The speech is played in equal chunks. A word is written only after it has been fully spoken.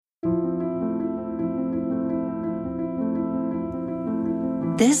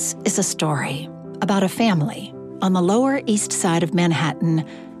This is a story about a family on the Lower East Side of Manhattan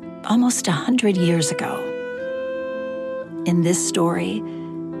almost 100 years ago. In this story,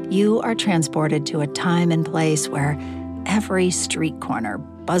 you are transported to a time and place where every street corner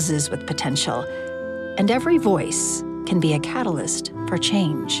buzzes with potential, and every voice can be a catalyst for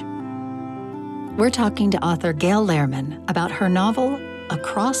change. We're talking to author Gail Lehrman about her novel,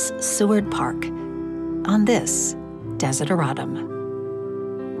 Across Seward Park, on this Desideratum.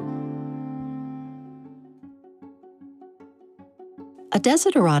 A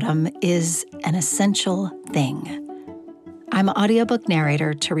desideratum is an essential thing. I'm audiobook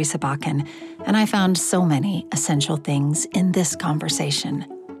narrator Teresa Bakken, and I found so many essential things in this conversation.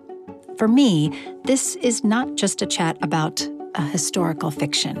 For me, this is not just a chat about a historical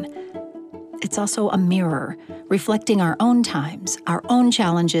fiction. It's also a mirror reflecting our own times, our own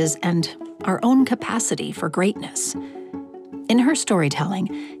challenges, and our own capacity for greatness. In her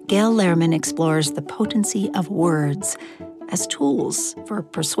storytelling, Gail Lehrman explores the potency of words as tools for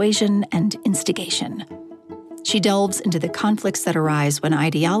persuasion and instigation. She delves into the conflicts that arise when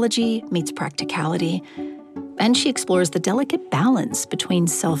ideology meets practicality, and she explores the delicate balance between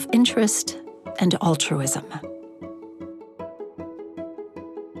self-interest and altruism.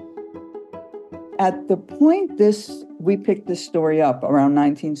 At the point we picked this story up around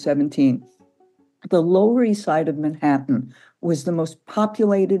 1917, the Lower East Side of Manhattan was the most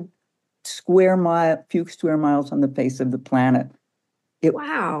populated few square miles on the face of the planet.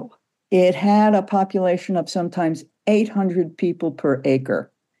 Wow. It had a population of sometimes 800 people per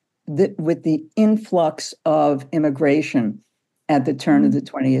acre, with the influx of immigration at the turn of the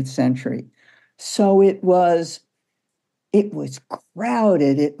 20th century. So it was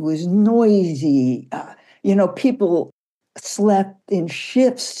crowded, it was noisy. People slept in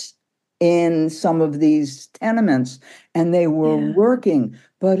shifts in some of these tenements, and they were working,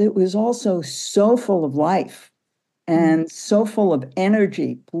 but it was also so full of life and so full of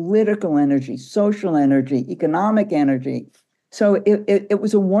energy, political energy, social energy, economic energy. So it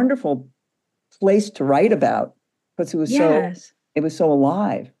was a wonderful place to write about because it was so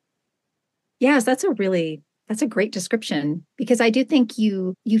alive. Yes, that's a great description, because I do think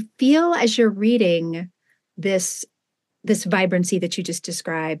you feel as you're reading this vibrancy that you just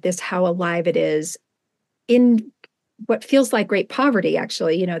described, this how alive it is in what feels like great poverty.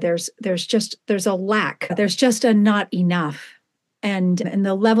 Actually, there's a lack, there's just a not enough, and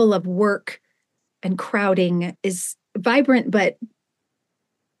the level of work and crowding is vibrant but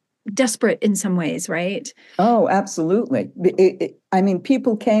desperate in some ways, right? Oh, absolutely.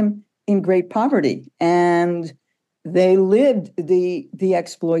 People came in great poverty, and they lived the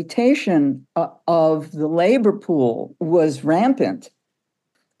exploitation of the labor pool was rampant,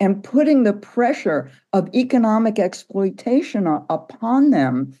 and putting the pressure of economic exploitation upon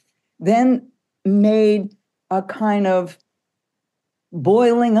them then made a kind of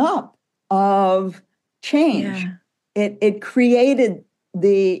boiling up of change. Yeah. It created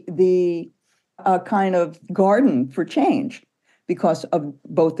the kind of garden for change because of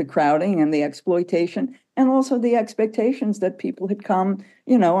both the crowding and the exploitation, and also the expectations that people had come.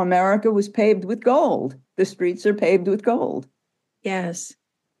 America was paved with gold. The streets are paved with gold. Yes.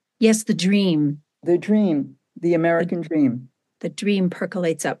 Yes, the dream. The dream, the American dream. The dream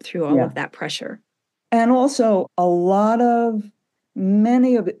percolates up through all of that pressure. And also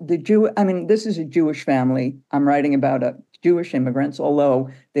many of the this is a Jewish family. I'm writing about Jewish immigrants, although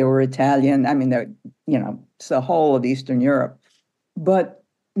they were Italian. It's the whole of Eastern Europe. But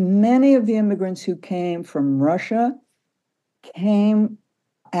many of the immigrants who came from Russia came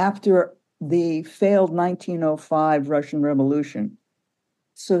after the failed 1905 Russian Revolution.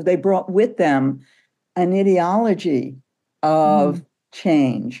 So they brought with them an ideology of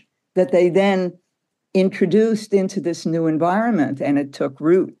change that they then introduced into this new environment, and it took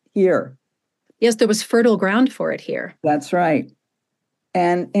root here. Yes, there was fertile ground for it here. That's right.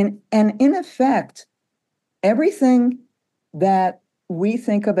 And in effect, everything that we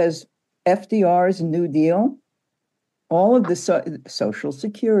think of as FDR's New Deal, all of the Social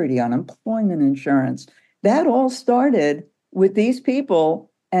Security, unemployment insurance, that all started with these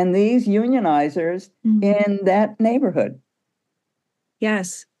people and these unionizers in that neighborhood.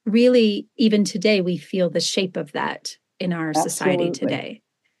 Yes. Really, even today, we feel the shape of that in our society today.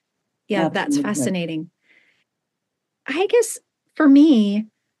 Yeah, absolutely. That's fascinating. I guess for me,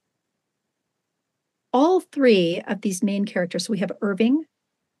 all three of these main characters, we have Irving,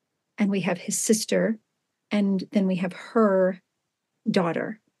 and we have his sister, and then we have her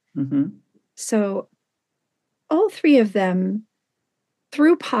daughter. Mm-hmm. So all three of them,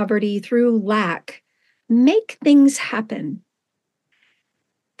 through poverty, through lack, make things happen.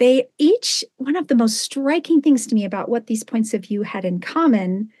 they each, one of the most striking things to me about what these points of view had in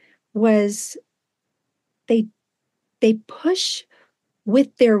common was they push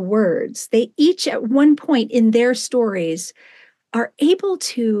with their words. They each at one point in their stories are able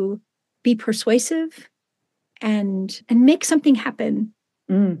to be persuasive and make something happen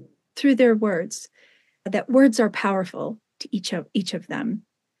through their words. That words are powerful to each of them.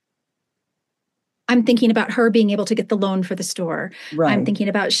 I'm thinking about her being able to get the loan for the store. Right. I'm thinking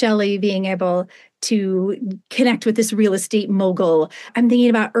about Shelley being able to connect with this real estate mogul. I'm thinking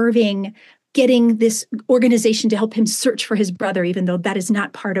about Irving getting this organization to help him search for his brother, even though that is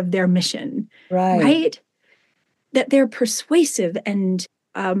not part of their mission. Right? That they're persuasive and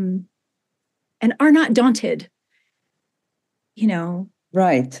are not daunted.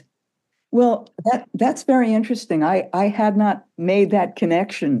 Right. Well, that's very interesting. I had not made that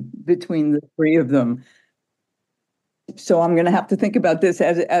connection between the three of them. So I'm going to have to think about this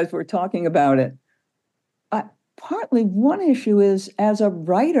as we're talking about it. Partly one issue is, as a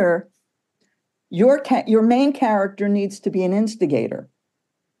writer, your main character needs to be an instigator.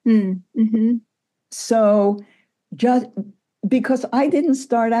 Mm-hmm. So just because I didn't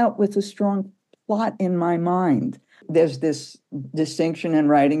start out with a strong plot in my mind. There's this distinction in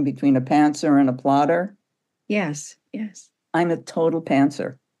writing between a pantser and a plotter. Yes. I'm a total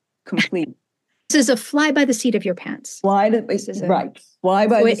pantser, complete. This is a fly by the seat of your pants. Fly by the seat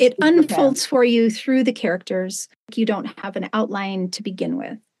of it unfolds for you through the characters. You don't have an outline to begin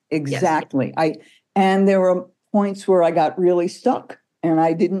with. Exactly. Yes. And there were points where I got really stuck and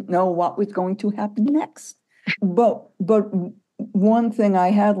I didn't know what was going to happen next. But one thing I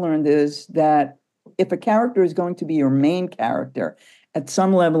had learned is that if a character is going to be your main character, at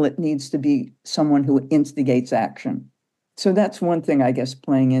some level, it needs to be someone who instigates action. So that's one thing, I guess,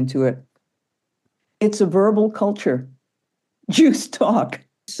 playing into it. It's a verbal culture. Jews talk.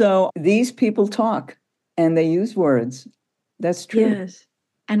 So these people talk and they use words. That's true. Yes.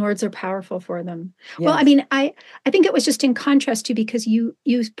 And words are powerful for them. Yes. Well, I mean, I think it was just in contrast to, because you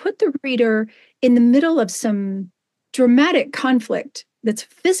put the reader in the middle of some dramatic conflict. That's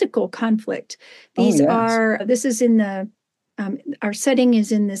physical conflict. This is in the, our setting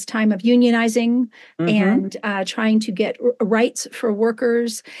is in this time of unionizing and trying to get rights for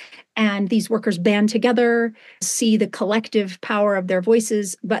workers. And these workers band together, see the collective power of their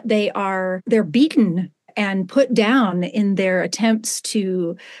voices, but they're beaten and put down in their attempts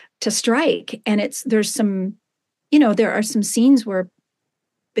to strike. And there's some, there are some scenes where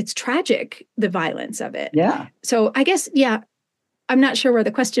it's tragic, the violence of it. Yeah. So I guess, I'm not sure where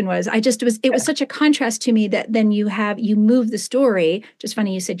the question was. It was such a contrast to me that then you move the story. Just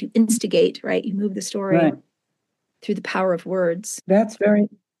funny, you said you instigate, right? You move the story through the power of words. That's very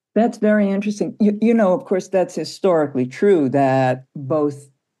interesting. Of course, that's historically true, that both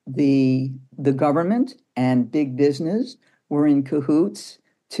the government and big business were in cahoots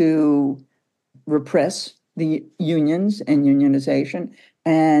to repress the unions and unionization.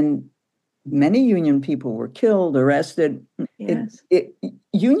 And many union people were killed, arrested. Yes.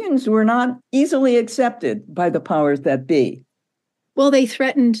 Unions were not easily accepted by the powers that be. Well, they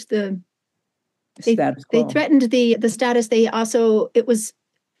threatened the status quo. They threatened the status. They also it was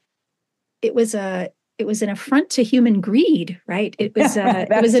an affront to human greed, right? It was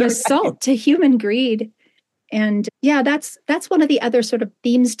an assault to human greed. And that's one of the other sort of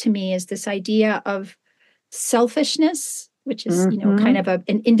themes to me, is this idea of selfishness, which is, kind of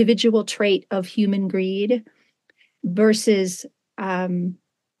an individual trait of human greed, versus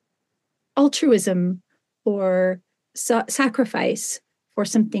altruism or sacrifice for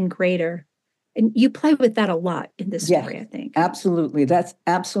something greater. And you play with that a lot in this story, I think. Absolutely. That's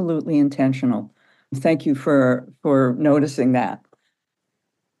absolutely intentional. Thank you for noticing that.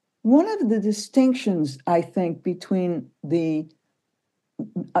 One of the distinctions, I think, between the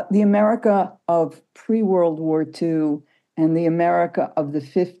America of pre-World War II and the America of the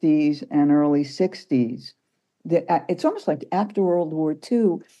 50s and early 60s, it's almost like after World War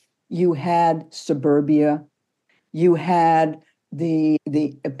II, you had suburbia, you had the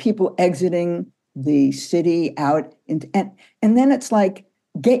people exiting the city out, and then it's like,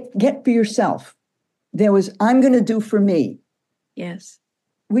 get for yourself. There was, I'm going to do for me. Yes.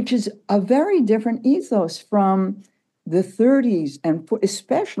 Which is a very different ethos from the 30s and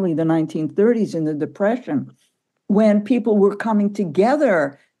especially the 1930s in the Depression, when people were coming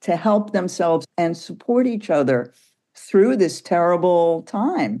together to help themselves and support each other through this terrible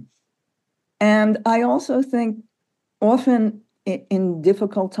time. And I also think often in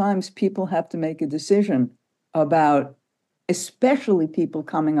difficult times, people have to make a decision about, especially people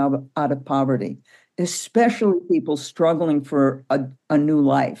coming out of poverty. especially people struggling for a new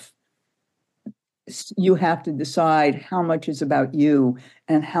life. You have to decide how much is about you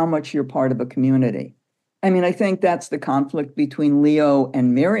and how much you're part of a community. I mean, I think that's the conflict between Leo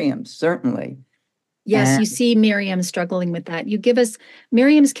and Miriam, certainly. Yes, you see Miriam struggling with that. You give us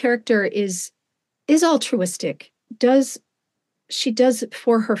Miriam's character is altruistic. She does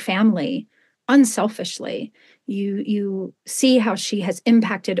for her family unselfishly. You see how she has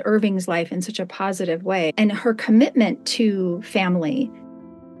impacted Irving's life in such a positive way, and her commitment to family.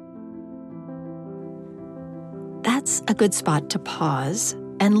 That's a good spot to pause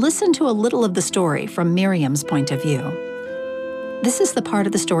and listen to a little of the story from Miriam's point of view. This is the part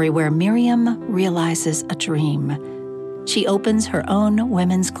of the story where Miriam realizes a dream. She opens her own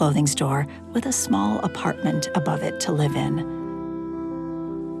women's clothing store with a small apartment above it to live in.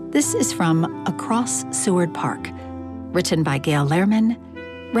 This is from Across Seward Park, written by Gail Lehrman,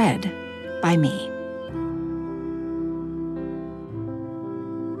 read by me.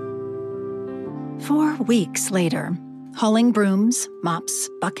 Four weeks later, hauling brooms, mops,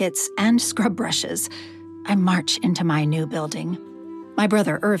 buckets, and scrub brushes, I march into my new building, my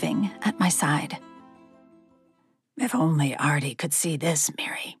brother Irving at my side. If only Artie could see this,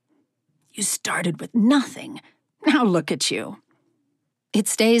 Mary. You started with nothing. Now look at you. It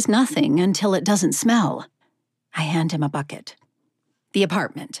stays nothing until it doesn't smell. I hand him a bucket. The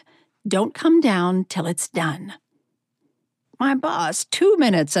apartment. Don't come down till it's done. My boss, 2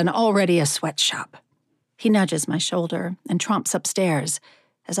 minutes and already a sweatshop. He nudges my shoulder and tromps upstairs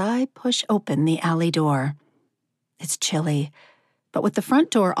as I push open the alley door. It's chilly, but with the front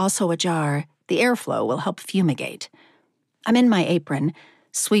door also ajar, the airflow will help fumigate. I'm in my apron,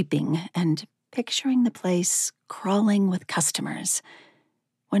 sweeping and picturing the place crawling with customers,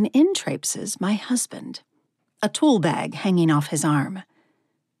 when in traipses my husband, a tool bag hanging off his arm.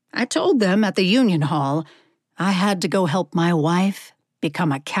 I told them at the union hall I had to go help my wife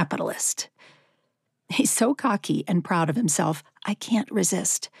become a capitalist. He's so cocky and proud of himself, I can't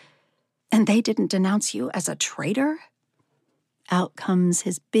resist. And they didn't denounce you as a traitor? Out comes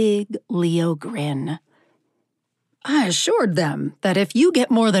his big Leo grin. I assured them that if you get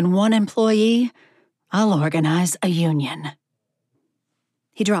more than one employee, I'll organize a union.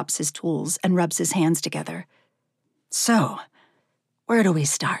 He drops his tools and rubs his hands together. So, where do we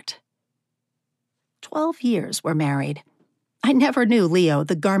start? 12 years we're married. I never knew Leo,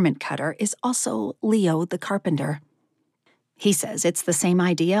 the garment cutter, is also Leo, the carpenter. He says it's the same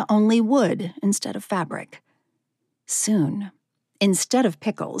idea, only wood instead of fabric. Soon, instead of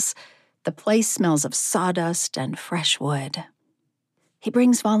pickles, the place smells of sawdust and fresh wood. He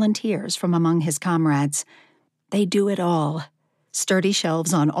brings volunteers from among his comrades. They do it all. Sturdy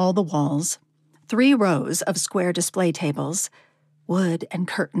shelves on all the walls, 3 rows of square display tables, wood and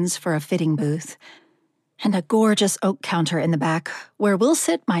curtains for a fitting booth, and a gorgeous oak counter in the back where will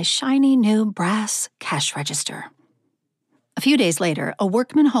sit my shiny new brass cash register. A few days later, a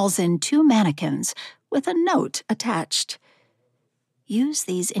workman hauls in 2 mannequins with a note attached. Use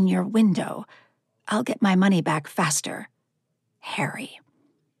these in your window. I'll get my money back faster. Harry.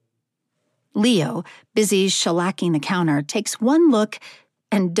 Leo, busy shellacking the counter, takes one look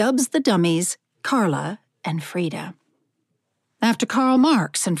and dubs the dummies Carla and Frida. After Karl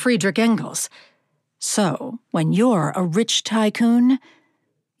Marx and Friedrich Engels. So, when you're a rich tycoon,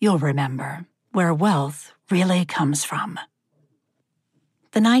 you'll remember where wealth really comes from.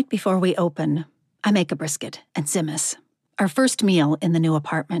 The night before we open, I make a brisket and Zimmus, our first meal in the new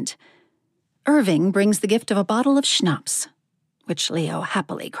apartment. Irving brings the gift of a bottle of schnapps, which Leo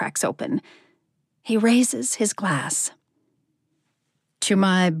happily cracks open. He raises his glass. To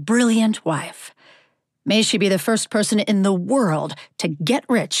my brilliant wife, may she be the first person in the world to get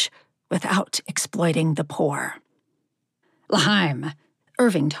rich without exploiting the poor. L'chaim.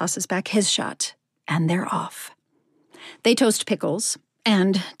 Irving tosses back his shot, and they're off. They toast pickles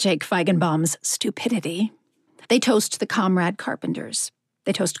and Jake Feigenbaum's stupidity. They toast the comrade carpenters.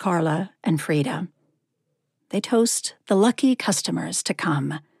 They toast Carla and Frida. They toast the lucky customers to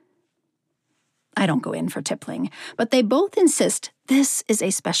come. I don't go in for tippling, but they both insist this is a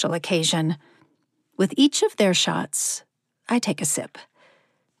special occasion. With each of their shots, I take a sip.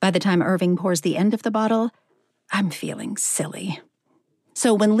 By the time Irving pours the end of the bottle, I'm feeling silly.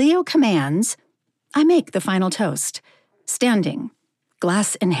 So when Leo commands, I make the final toast, standing,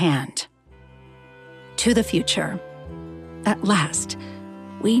 glass in hand. To the future. At last,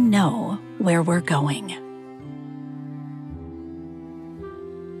 we know where we're going.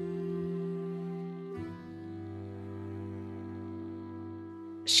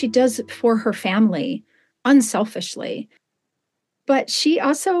 She does for her family unselfishly. But she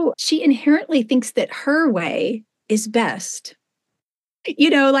inherently thinks that her way is best.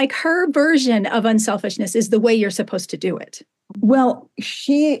 Like her version of unselfishness is the way you're supposed to do it. Well,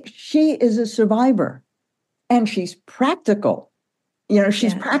 she is a survivor, and she's practical.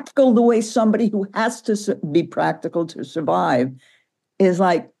 She's practical the way somebody who has to be practical to survive is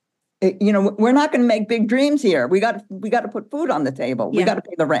like, we're not going to make big dreams here. We got to put food on the table. We got to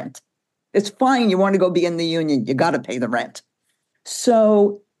pay the rent. It's fine. You want to go be in the union. You got to pay the rent.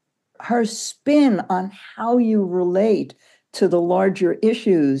 So her spin on how you relate to the larger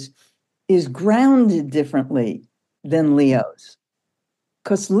issues is grounded differently than Leo's.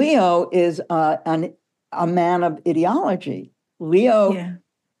 Because Leo is a man of ideology. Leo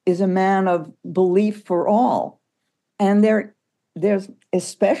is a man of belief for all. And there's,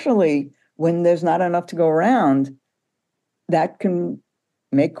 especially when there's not enough to go around, that can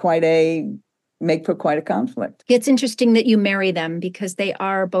make for quite a conflict. It's interesting that you marry them, because they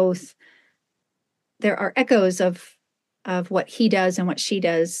are both, there are echoes of what he does and what she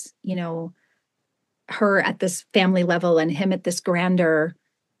does, her at this family level and him at this grander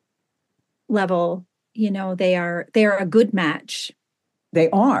level. They are a good match. They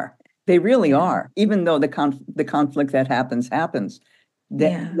are. They really are. Even though the conflict that happens.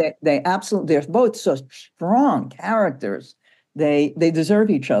 They absolutely, they're both so strong characters. They deserve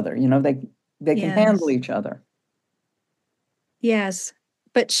each other. They can handle each other. Yes,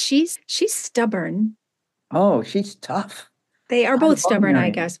 but she's stubborn. Oh, she's tough. They are both stubborn, I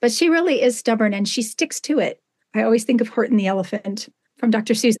guess, but she really is stubborn, and she sticks to it. I always think of Horton the elephant from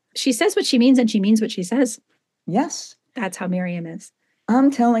Dr. Seuss. She says what she means, and she means what she says. Yes. That's how Miriam is.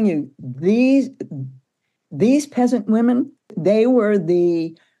 I'm telling you, these peasant women, they were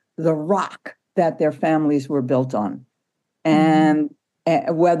the rock that their families were built on. And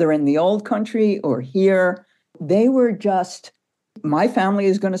whether in the old country or here, they were just, my family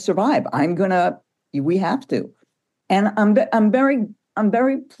is going to survive. We have to. And I'm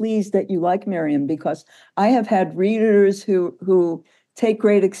very pleased that you like Miriam, because I have had readers who take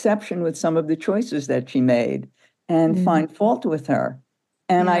great exception with some of the choices that she made and find fault with her.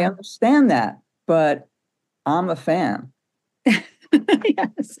 And I understand that, but I'm a fan.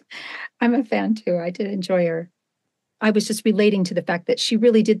 Yes, I'm a fan too. I did enjoy her. I was just relating to the fact that she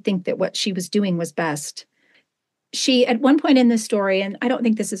really did think that what she was doing was best. She, at one point in the story, and I don't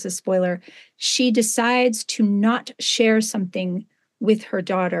think this is a spoiler, she decides to not share something with her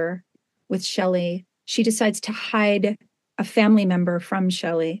daughter, with Shelley. She decides to hide a family member from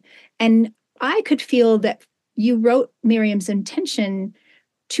Shelley. And I could feel that you wrote Miriam's intention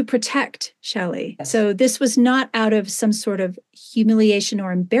to protect Shelley. Yes. So this was not out of some sort of humiliation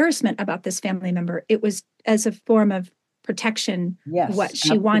or embarrassment about this family member. It was as a form of protection, what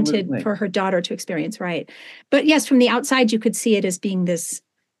she wanted for her daughter to experience, right? But yes, from the outside, you could see it as being this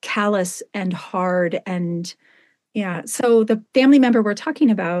callous and hard. And so the family member we're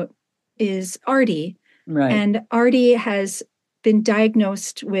talking about is Artie. Right. And Artie has been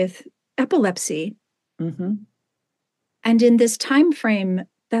diagnosed with epilepsy. Mm-hmm. And in this time frame,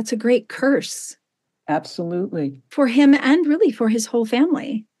 that's a great curse. Absolutely. For him and really for his whole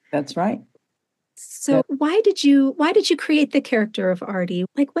family. That's right. So why did you create the character of Artie?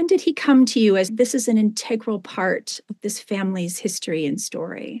 Like, when did he come to you as this is an integral part of this family's history and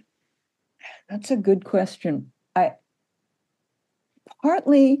story? That's a good question.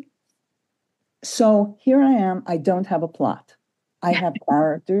 So here I am. I don't have a plot. I have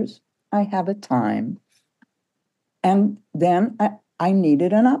characters. I have a time. And then I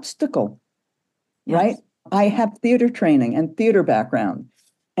needed an obstacle, right? I have theater training and theater background.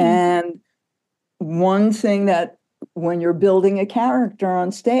 And one thing that when you're building a character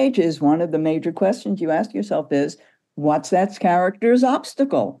on stage is one of the major questions you ask yourself is, what's that character's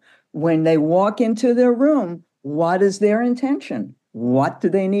obstacle? When they walk into their room, what is their intention? What do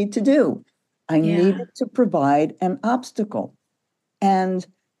they need to do? I needed to provide an obstacle. And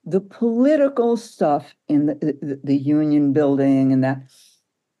the political stuff in the union building and that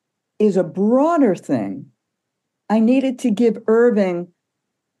is a broader thing. I needed to give Irving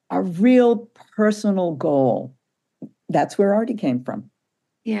a real personal goal. That's where Artie came from.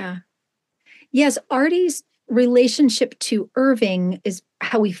 Yeah. Yes, Artie's relationship to Irving is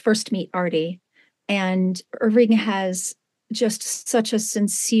how we first meet Artie. And Irving has just such a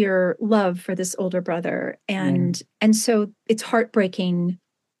sincere love for this older brother. And so it's heartbreaking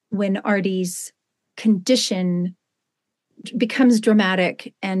when Artie's condition becomes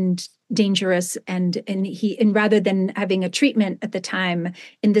dramatic and dangerous, and rather than having a treatment at the time,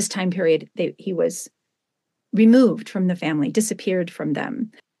 in this time period, he was removed from the family, disappeared from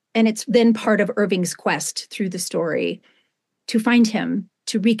them. And it's then part of Irving's quest through the story to find him,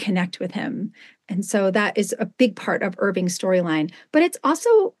 to reconnect with him. And so that is a big part of Irving's storyline. But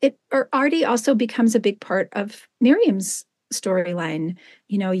Artie also becomes a big part of Miriam's storyline.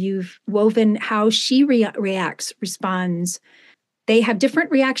 You've woven how she reacts, responds. They have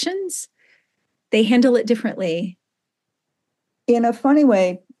different reactions. They handle it differently. In a funny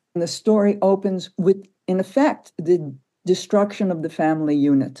way, the story opens with, in effect, the destruction of the family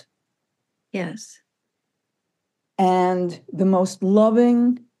unit. Yes. And the most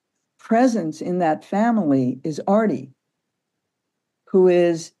loving presence in that family is Artie, who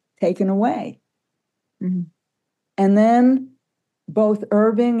is taken away. Mm-hmm. And then both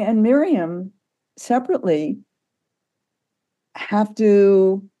Irving and Miriam separately have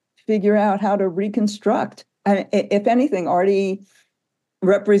to figure out how to reconstruct. And if anything, Artie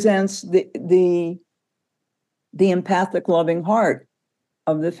represents the empathic, loving heart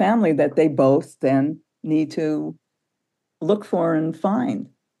of the family that they both then need to look for and find.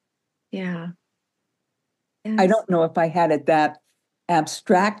 Yeah. Yes. I don't know if I had it that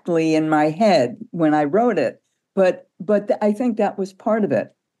abstractly in my head when I wrote it, but I think that was part of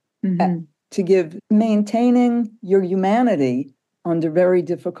it. Mm-hmm. To maintaining your humanity under very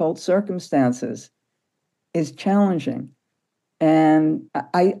difficult circumstances is challenging. And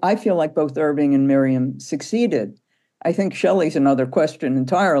I feel like both Irving and Miriam succeeded. I think Shelley's another question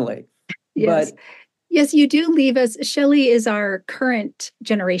entirely. Yes. Yes, you do leave us. Shelley is our current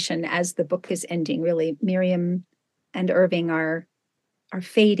generation as the book is ending, really. Miriam and Irving are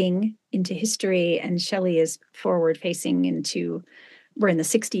fading into history, and Shelley is forward facing we're in the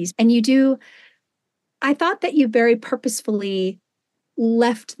 60s. And I thought that you very purposefully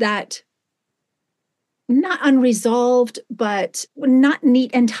left that not unresolved, but not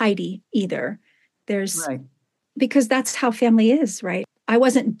neat and tidy either. Right. Because that's how family is, right? I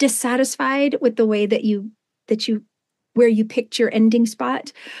wasn't dissatisfied with the way where you picked your ending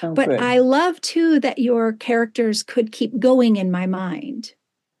spot, but good. I love too that your characters could keep going in my mind.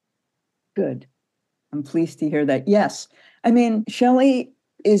 Good. I'm pleased to hear that. Yes. I mean, Shelley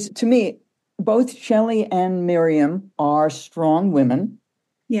is, to me, both Shelley and Miriam are strong women.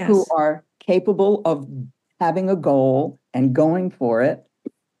 Yes. Who are capable of having a goal and going for it.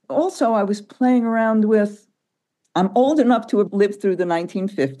 Also, I was playing around with, I'm old enough to have lived through the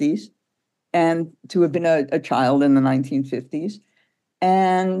 1950s and to have been a child in the 1950s.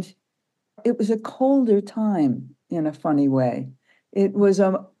 And it was a colder time in a funny way. It was,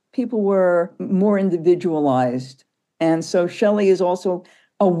 people were more individualized. And so Shelley is also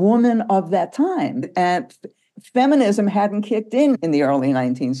a woman of that time. And feminism hadn't kicked in the early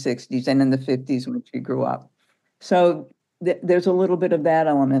 1960s and in the 50s when she grew up. So there's a little bit of that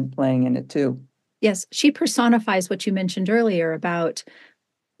element playing in it too. Yes, she personifies what you mentioned earlier about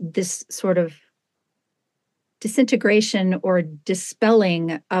this sort of disintegration or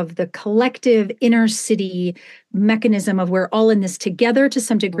dispelling of the collective inner city mechanism of we're all in this together to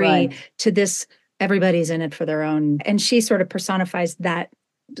some degree, right, to this everybody's in it for their own. And she sort of personifies that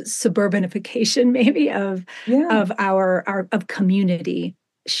suburbanification maybe of our community.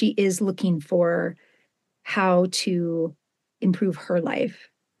 She is looking for how to improve her life,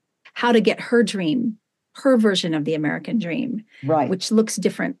 how to get her dream, her version of the American dream, right, which looks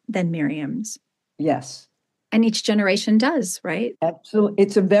different than Miriam's. Yes. And each generation does, right? Absolutely.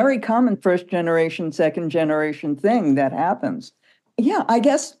 It's a very common first generation, second generation thing that happens. Yeah, I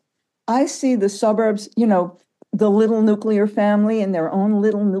guess I see the suburbs, the little nuclear family in their own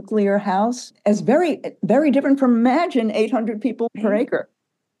little nuclear house as very, very different from, imagine 800 people per acre.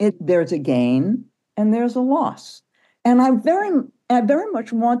 There's a gain and there's a loss. And I very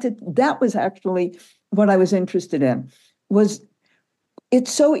much wanted, that was actually what I was interested in, was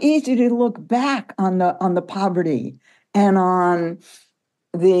it's so easy to look back on the poverty and on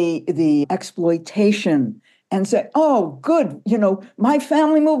the exploitation and say, oh, good, my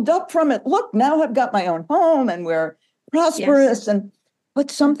family moved up from it. Look, now I've got my own home and we're prosperous. Yes. But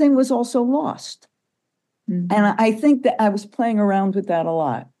something was also lost. Mm-hmm. And I think that I was playing around with that a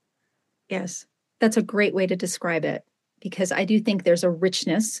lot. Yes, that's a great way to describe it, because I do think there's a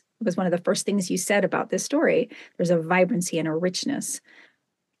richness. It was one of the first things you said about this story. There's a vibrancy and a richness.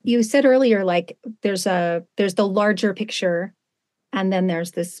 You said earlier, like there's the larger picture, and then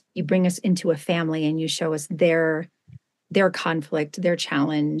there's this, you bring us into a family and you show us their conflict, their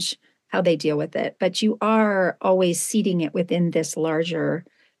challenge, how they deal with it. But you are always seeding it within this larger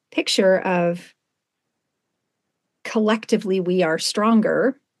picture of collectively we are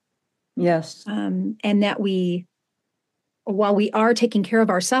stronger. Yes. And that while we are taking care of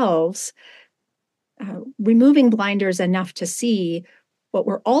ourselves, removing blinders enough to see what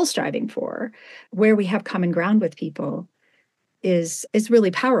we're all striving for, where we have common ground with people. is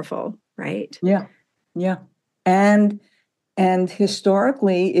really powerful, right? Yeah. Yeah. And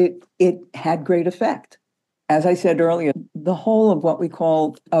historically it had great effect. As I said earlier, the whole of what we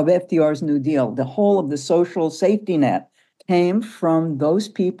call of FDR's New Deal, the whole of the social safety net came from those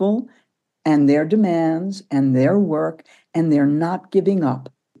people and their demands and their work, and they're not giving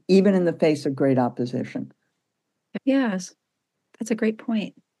up, even in the face of great opposition. Yes, that's a great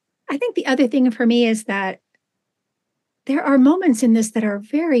point. I think the other thing for me is that there are moments in this that are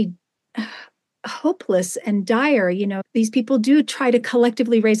very hopeless and dire. You know, these people do try to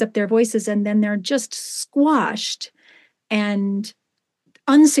collectively raise up their voices, and then they're just squashed and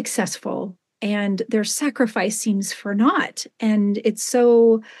unsuccessful, and their sacrifice seems for naught. And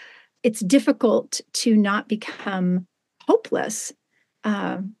it's difficult to not become hopeless.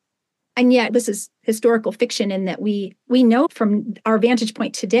 And yet this is historical fiction in that we know from our vantage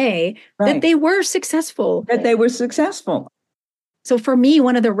point today that they were successful. So for me,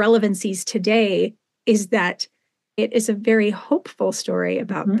 one of the relevancies today is that it is a very hopeful story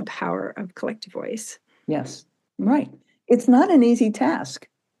about the power of collective voice. Yes, right. It's not an easy task.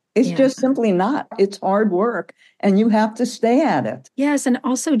 It's just simply not. It's hard work, and you have to stay at it. Yes, and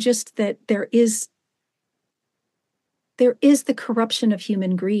also just that there is the corruption of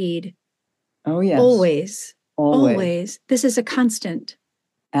human greed. Oh, yes. Always. This is a constant.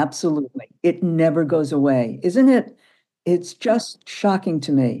 Absolutely. It never goes away, isn't it? It's just shocking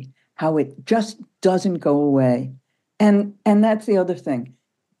to me how it just doesn't go away. And that's the other thing.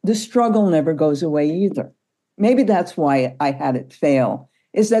 The struggle never goes away either. Maybe that's why I had it fail,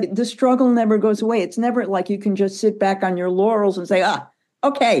 is that the struggle never goes away. It's never like you can just sit back on your laurels and say,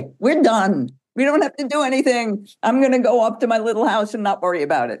 okay, we're done. We don't have to do anything. I'm going to go up to my little house and not worry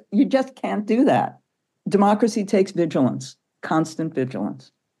about it. You just can't do that. Democracy takes vigilance, constant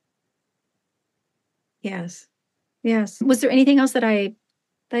vigilance. Yes. Was there anything else that I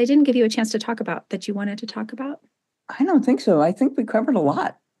didn't give you a chance to talk about that you wanted to talk about? I don't think so. I think we covered a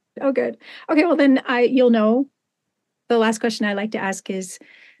lot. Oh, good. Okay, well then you'll know the last question I like to ask is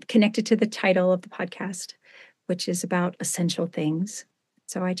connected to the title of the podcast, which is about essential things.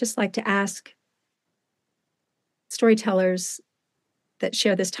 So I just like to ask storytellers that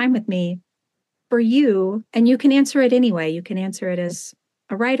share this time with me, for you, and you can answer it anyway. You can answer it as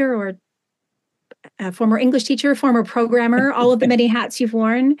a writer or a former English teacher, former programmer, all of the many hats you've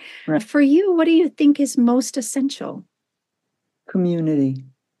worn. Right. For you, what do you think is most essential? Community.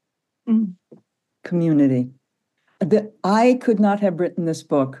 Community. I could not have written this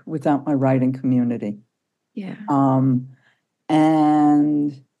book without my writing community. Yeah.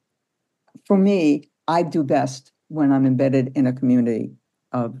 And for me, I do best when I'm embedded in a community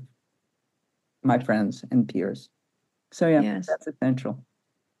of my friends and peers. So that's essential.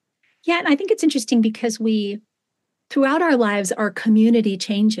 Yeah, and I think it's interesting because throughout our lives, our community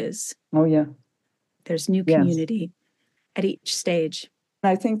changes. Oh, yeah. There's new community at each stage.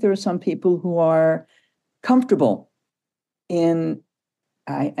 I think there are some people who are comfortable in,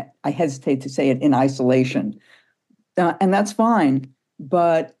 I hesitate to say it, in isolation. And that's fine.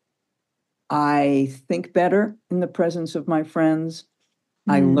 But I think better in the presence of my friends.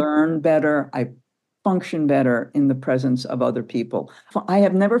 I learn better. I function better in the presence of other people. I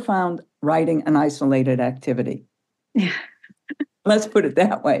have never found writing an isolated activity. Yeah. Let's put it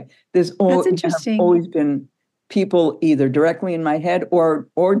that way. There's always been people either directly in my head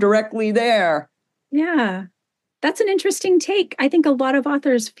or directly there. Yeah. That's an interesting take. I think a lot of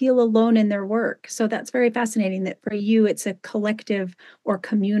authors feel alone in their work. So that's very fascinating that for you, it's a collective or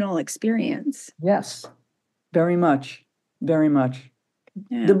communal experience. Yes, very much. Very much.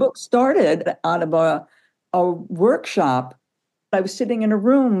 Yeah. The book started out of a workshop. I was sitting in a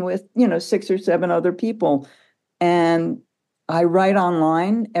room with, 6 or 7 other people. And I write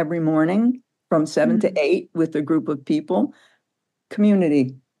online every morning from 7 to 8 with a group of people.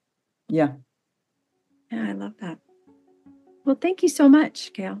 Community. Yeah. Yeah, I love that. Well, thank you so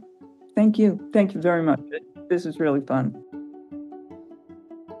much, Gail. Thank you. Thank you very much. This is really fun.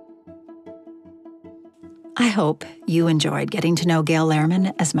 I hope you enjoyed getting to know Gail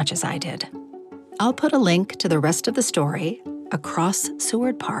Lehrman as much as I did. I'll put a link to the rest of the story, Across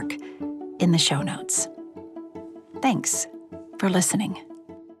Seward Park, in the show notes. Thanks for listening.